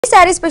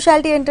Sorry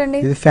speciality ఏంటండి?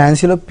 ఇది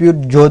ఫ్యాన్సీలో pure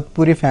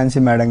Jodhpuri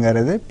fancy madam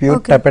గారు, ఇది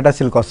ప్యూర్ టపెటా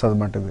సిల్క్ వస్తుంది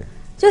అన్నమాట. ఇది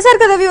చూసారు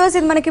కదా వ్యూవర్స్,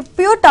 ఇది మనకి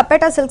ప్యూర్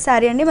టపెటా సిల్క్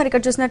శారీ అండి. మరి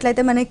ఇక్కడ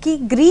చూసినట్లయితే మనకి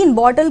green,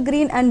 bottle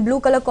green and blue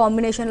colour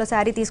combination లో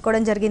శారీ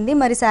తీసుకోవడం జరిగింది.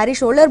 మరి శారీ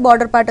షోల్డర్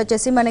బార్డర్ పార్ట్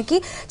వచ్చేసి మనకి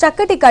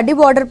చక్కటి కడ్డీ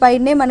బార్డర్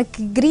పైనే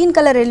మనకి గ్రీన్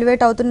కలర్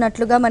ఎలివేట్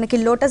అవుతున్నట్లుగా మనకి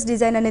లోటస్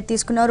డిజైన్ అనేది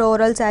తీసుకున్నారు.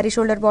 Overall sari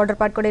shoulder border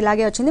part కూడా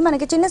ఇలాగే వచ్చింది.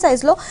 మనకి చిన్న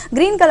సైజ్ లో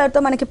గ్రీన్ కలర్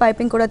తో మనకి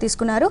పైపింగ్ కూడా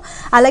తీసుకున్నారు.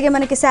 అలాగే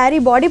మనకి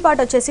శారీ బాడీ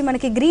పార్ట్ వచ్చేసి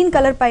మనకి గ్రీన్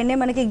కలర్ పైనే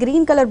మనకి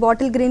green colour,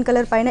 bottle green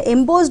colour పైన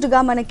ఎంబోస్డ్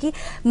గా మనకి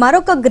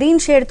మరొక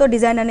గ్రీన్ షేడ్ తో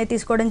డిజైన్ అనేది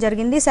తీసుకోవడం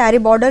జరిగింది.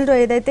 శారీ బార్డర్ లో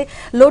ఏదైతే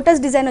లోటస్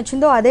డిజైన్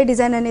వచ్చిందో అదే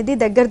డిజైన్ అనేది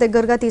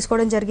దగ్గరగా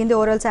తీసుకోవడం జరిగింది.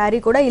 ఓవరాల్ శారీ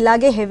కూడా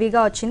ఇలాగే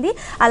హెవీగా వచ్చింది.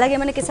 అలాగే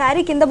మనకి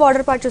శారీ కింద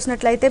బార్డర్ పార్ట్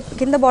చూసినట్లయితే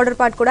కింద బార్డర్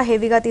పార్ట్ కూడా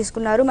హెవీగా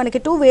తీసుకున్నారు. మనకి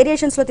 2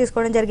 వేరియేషన్స్ లో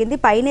తీసుకోవడం జరిగింది.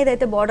 పైన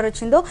ఏదైతే బార్డర్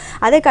వచ్చిందో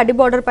అదే కడ్డీ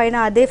బార్డర్ పైన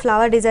అదే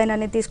ఫ్లవర్ డిజైన్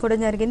అనేది తీసుకోవడం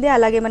జరిగింది.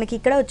 అలాగే మనకి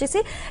ఇక్కడ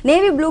వచ్చేసి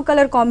నేవీ బ్లూ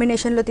కలర్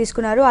కాంబినేషన్ లో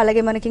తీసుకున్నారు.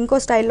 అలాగే మనకి ఇంకో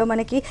స్టైల్లో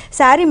మనకి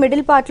శారీ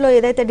మిడిల్ పార్ట్ లో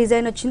ఏదైతే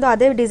డిజైన్ వచ్చిందో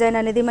అదే డిజైన్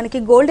అనేది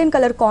మనకి గోల్డెన్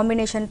కలర్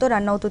కాంబినేషన్ తో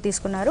రన్ అవుతూ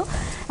తీసుకున్నారు.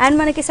 అండ్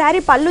మనకి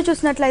శారీ పళ్ళు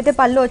చూసినట్లయితే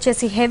పళ్ళు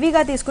వచ్చేసి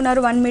హెవీగా తీసుకున్నారు.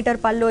 1 మీటర్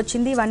పళ్ళు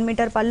వచ్చింది. 1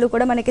 మీటర్ పళ్ళు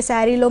కూడా మనకి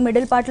శారీలో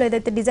మిడిల్ పార్ట్ లో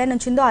ఏదైతే డిజైన్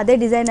వచ్చిందో అదే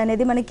డిజైన్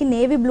అనేది మనకి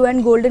navy blue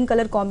and golden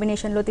colour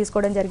combination లో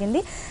తీసుకోవడం జరిగింది.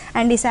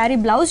 అండ్ ఈ శారీ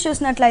బ్లౌజ్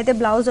చూసినట్లయితే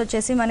బ్లౌజ్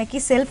వచ్చేసి మనకి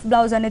సెల్ఫ్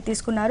బ్లౌజ్ అనేది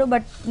తీసుకున్నారు.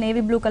 But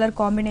navy blue colour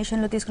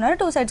combination లో తీసుకున్నారు.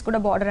 2 సైడ్స్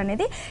కూడా బార్డర్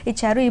అనేది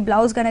ఇచ్చారు. ఈ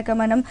బ్లౌజ్ కనుక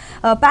మనం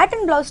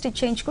ప్యాటర్న్ బ్లౌజ్ స్టిచ్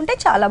చేయించుకుంటే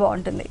చాలా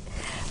బాగుంటుంది.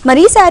 మరి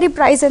ఈ శారీ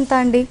ప్రైస్ ఎంత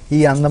అండి? ఈ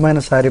అందమైన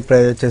శారీ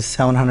ప్రైస్ వచ్చేసి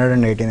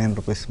 789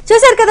 రూపీస్.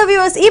 చూసారు కదా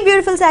వ్యూవర్స్, ఈ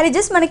బ్యూటిఫుల్ శారీ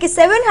జస్ట్ మనకి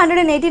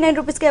 789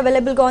 రూపీస్ కి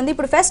అవైలబుల్ గా ఉంది.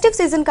 ఇప్పుడు ఫెస్టివ్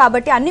సీజన్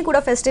కాబట్టి అన్ని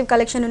కూడా ఫెస్టివ్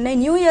కలెక్షన్ ఉన్నాయి.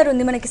 న్యూ ఇయర్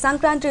ఉంది, మనకి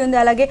సంక్రాంతి ఉంది,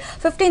 అలాగే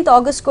 15th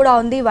ఆగస్ట్ కూడా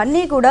ఉంది.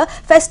 ఇవన్నీ కూడా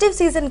ఫెస్టివ్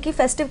సీజన్ కి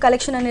ఫెస్టివ్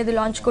కలెక్షన్ అనేది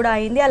లాంచ్ కూడా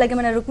అయింది. అలాగే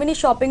మన రుక్మిణి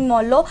షాపింగ్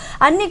మాల్ లో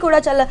అన్ని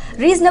కూడా చాలా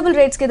రీజనబుల్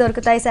రేట్స్ కి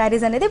దొరుకుతాయి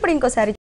శారీస్ అనేది. ఇప్పుడు ఇంకో శారీ